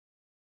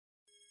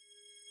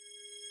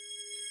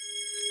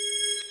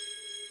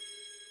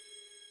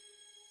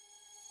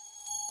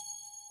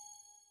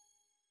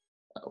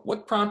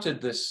What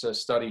prompted this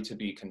study to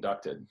be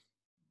conducted?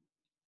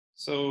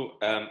 So,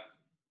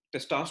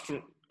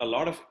 testosterone, a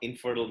lot of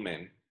infertile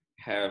men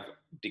have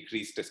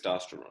decreased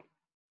testosterone.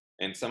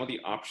 And some of the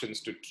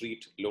options to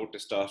treat low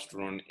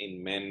testosterone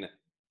in men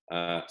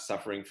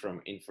suffering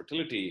from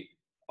infertility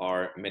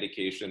are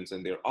medications,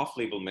 and they're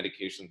off-label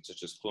medications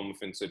such as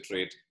clomiphene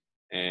citrate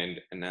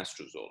and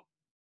anastrozole.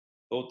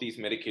 Both these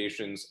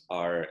medications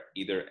are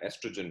either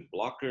estrogen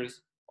blockers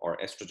or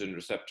estrogen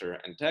receptor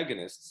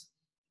antagonists,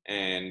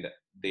 and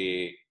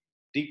they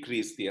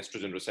decrease the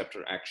estrogen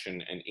receptor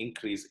action and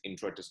increase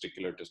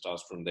intratesticular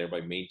testosterone,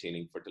 thereby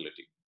maintaining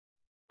fertility.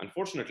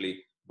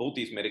 Unfortunately, both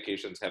these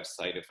medications have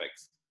side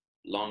effects.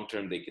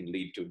 Long-term, they can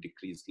lead to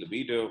decreased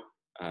libido,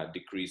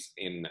 decrease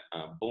in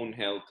bone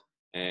health,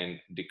 and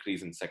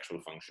decrease in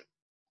sexual function.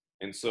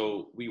 And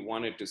so we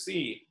wanted to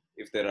see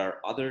if there are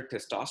other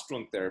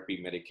testosterone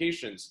therapy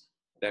medications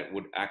that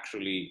would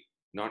actually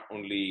not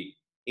only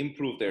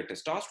improve their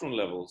testosterone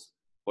levels,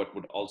 but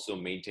would also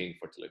maintain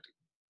fertility.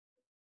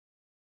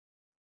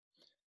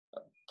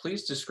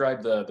 Please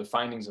describe the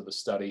findings of the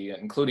study,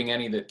 including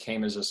any that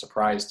came as a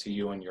surprise to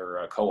you and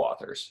your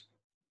co-authors.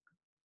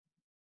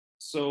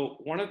 So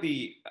one of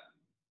the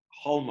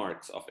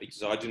hallmarks of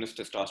exogenous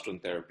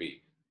testosterone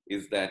therapy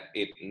is that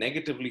it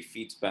negatively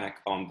feeds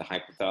back on the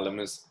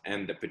hypothalamus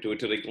and the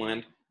pituitary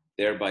gland,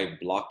 thereby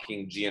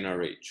blocking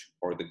GnRH,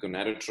 or the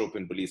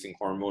gonadotropin-releasing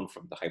hormone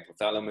from the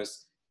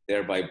hypothalamus,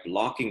 thereby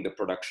blocking the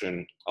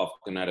production of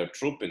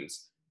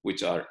gonadotropins,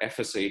 which are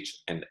FSH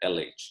and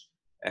LH.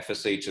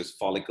 FSH is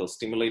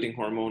follicle-stimulating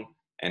hormone,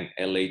 and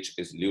LH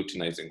is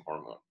luteinizing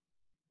hormone.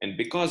 And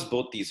because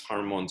both these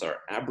hormones are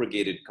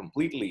abrogated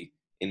completely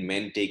in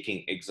men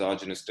taking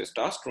exogenous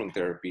testosterone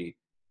therapy,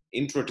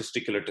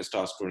 intratesticular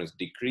testosterone is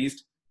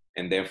decreased,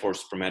 and therefore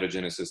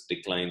spermatogenesis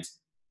declines.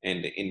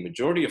 And in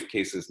majority of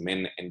cases,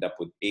 men end up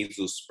with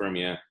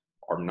azoospermia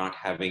or not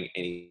having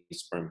any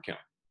sperm count.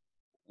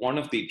 One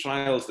of the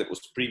trials that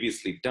was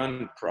previously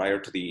done prior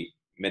to the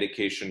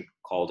medication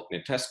called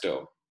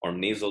Natesto, or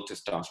nasal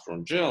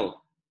testosterone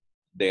gel,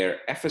 their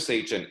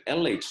FSH and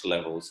LH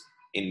levels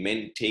in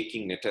men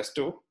taking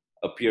Natesto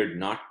appeared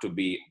not to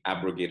be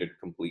abrogated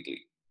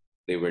completely.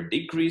 They were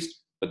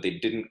decreased, but they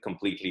didn't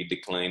completely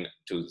decline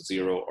to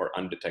zero or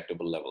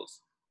undetectable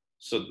levels.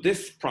 So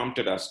this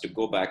prompted us to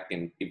go back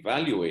and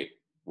evaluate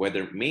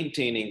whether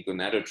maintaining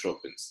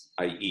gonadotropins,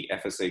 i.e.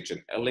 FSH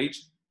and LH,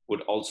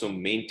 would also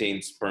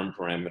maintain sperm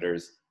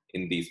parameters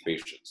in these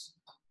patients.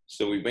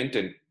 So we went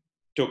and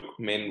took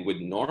men with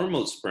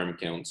normal sperm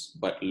counts,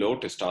 but low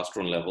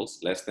testosterone levels,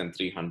 less than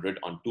 300,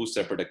 on 2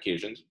 separate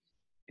occasions,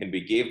 and we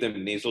gave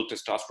them nasal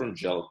testosterone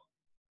gel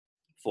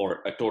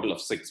for a total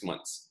of 6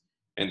 months.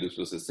 And this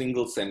was a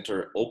single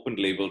center open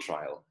label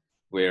trial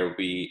where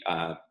we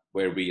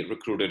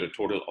recruited a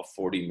total of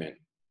 40 men.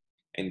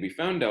 And we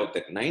found out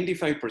that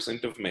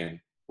 95% of men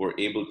were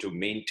able to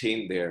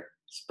maintain their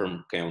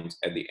sperm counts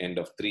at the end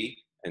of 3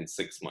 and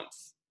 6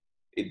 months.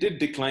 It did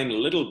decline a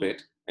little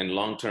bit, and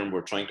long-term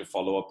we're trying to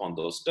follow up on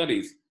those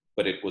studies,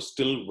 but it was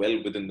still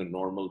well within the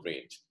normal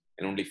range.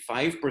 And only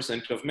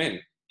 5% of men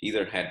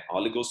either had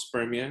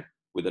oligospermia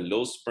with a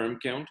low sperm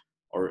count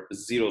or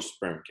 0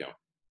 sperm count.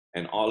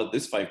 And all of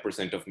this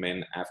 5% of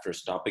men, after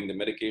stopping the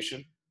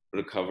medication,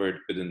 recovered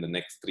within the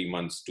next 3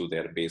 months to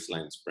their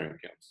baseline sperm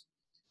counts.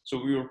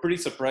 So we were pretty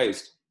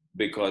surprised,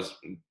 because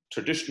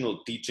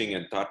traditional teaching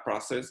and thought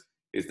process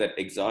is that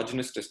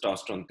exogenous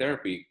testosterone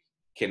therapy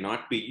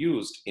cannot be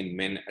used in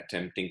men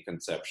attempting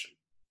conception.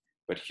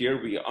 But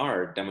here we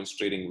are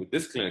demonstrating with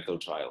this clinical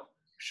trial,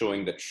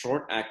 showing that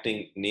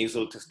short-acting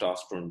nasal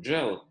testosterone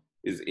gel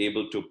is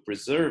able to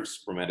preserve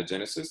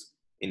spermatogenesis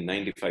in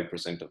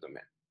 95% of the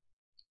men.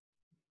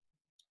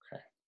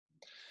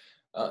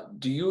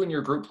 Do you and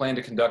your group plan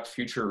to conduct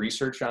future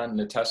research on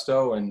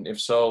Natesto? And if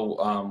so,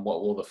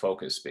 what will the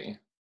focus be?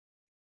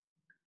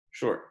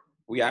 Sure.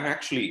 We have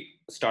actually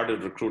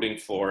started recruiting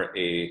for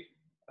a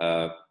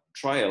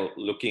trial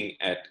looking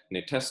at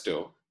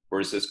Natesto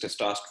versus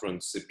testosterone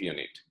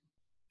cypionate.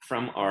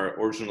 From our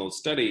original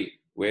study,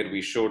 where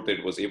we showed that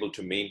it was able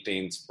to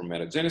maintain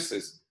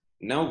spermatogenesis,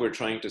 now we're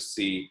trying to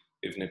see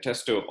if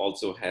Natesto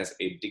also has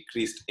a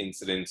decreased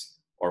incidence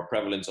or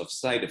prevalence of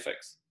side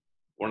effects.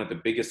 One of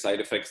the biggest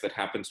side effects that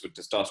happens with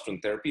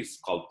testosterone therapy is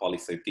called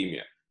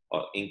polycythemia,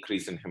 or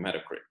increase in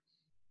hematocrit.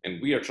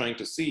 And we are trying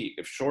to see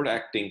if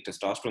short-acting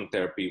testosterone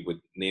therapy with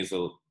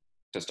nasal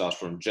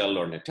testosterone gel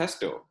or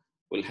Natesto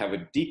will have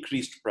a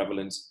decreased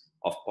prevalence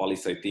of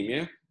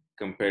polycythemia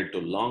compared to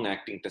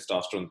long-acting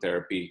testosterone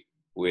therapy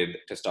with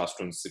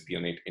testosterone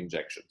cypionate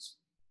injections.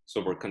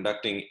 So we're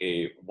conducting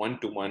a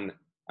 1-to-1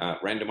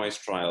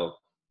 randomized trial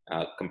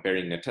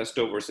comparing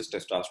Natesto versus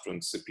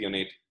testosterone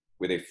cypionate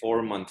with a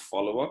 4-month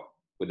follow-up,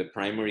 with the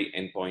primary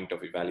endpoint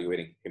of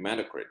evaluating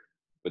hematocrit,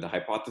 with the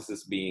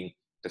hypothesis being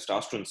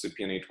testosterone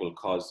cypionate will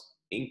cause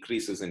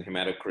increases in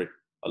hematocrit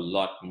a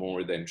lot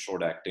more than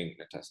short-acting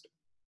Natesto.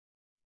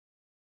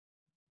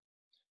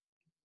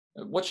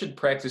 What should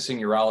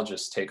practicing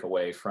urologists take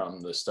away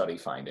from the study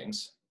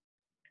findings?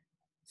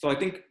 So I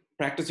think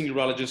practicing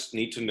urologists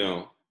need to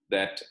know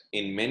that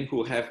in men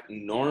who have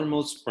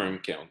normal sperm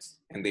counts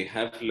and they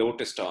have low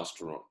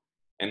testosterone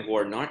and who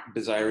are not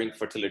desiring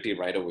fertility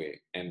right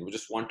away and who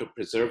just want to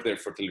preserve their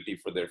fertility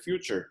for their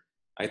future,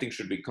 I think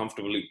should be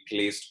comfortably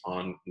placed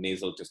on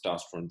nasal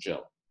testosterone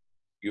gel.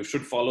 You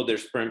should follow their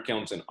sperm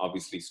counts and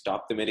obviously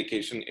stop the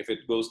medication if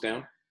it goes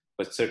down,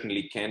 but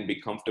certainly can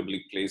be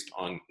comfortably placed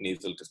on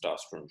nasal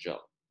testosterone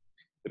gel.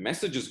 The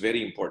message is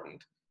very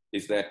important,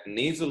 is that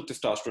nasal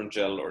testosterone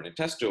gel or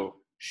Natesto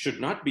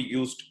should not be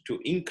used to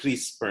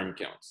increase sperm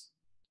counts.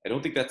 I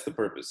don't think that's the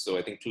purpose. So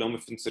I think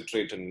clomiphene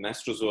citrate and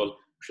anastrozole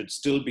should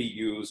still be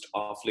used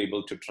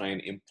off-label to try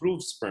and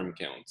improve sperm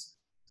counts.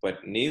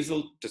 But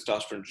nasal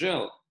testosterone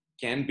gel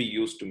can be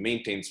used to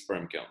maintain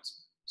sperm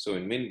counts. So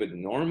in men with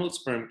normal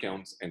sperm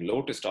counts and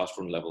low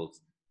testosterone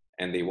levels,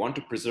 and they want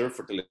to preserve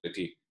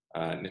fertility,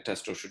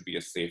 Natesto should be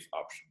a safe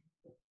option.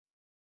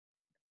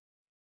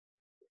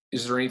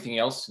 Is there anything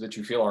else that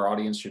you feel our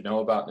audience should know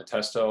about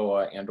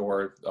Natesto and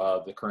or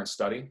the current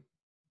study?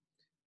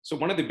 So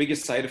one of the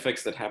biggest side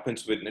effects that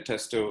happens with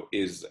Natesto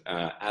is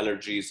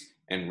allergies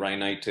and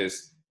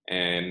rhinitis.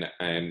 And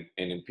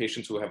in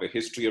patients who have a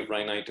history of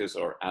rhinitis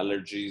or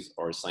allergies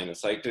or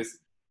sinusitis,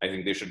 I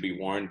think they should be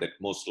warned that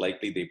most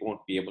likely they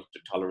won't be able to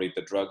tolerate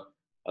the drug.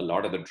 A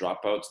lot of the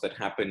dropouts that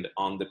happened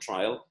on the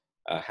trial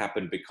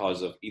happened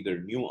because of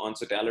either new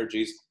onset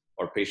allergies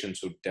or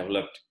patients who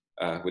developed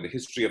with a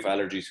history of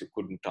allergies who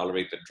couldn't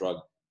tolerate the drug,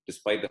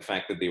 despite the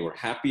fact that they were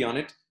happy on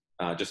it,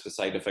 just the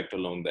side effect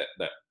alone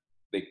that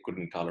they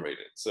couldn't tolerate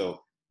it.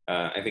 So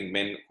I think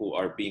men who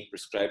are being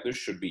prescribed this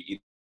should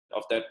be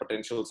of that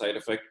potential side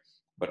effect,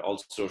 but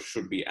also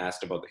should be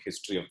asked about the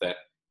history of that,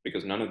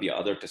 because none of the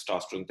other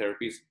testosterone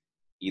therapies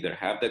either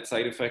have that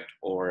side effect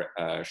or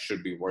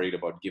should be worried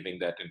about giving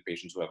that in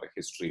patients who have a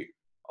history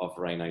of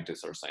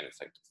rhinitis or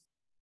sinusitis.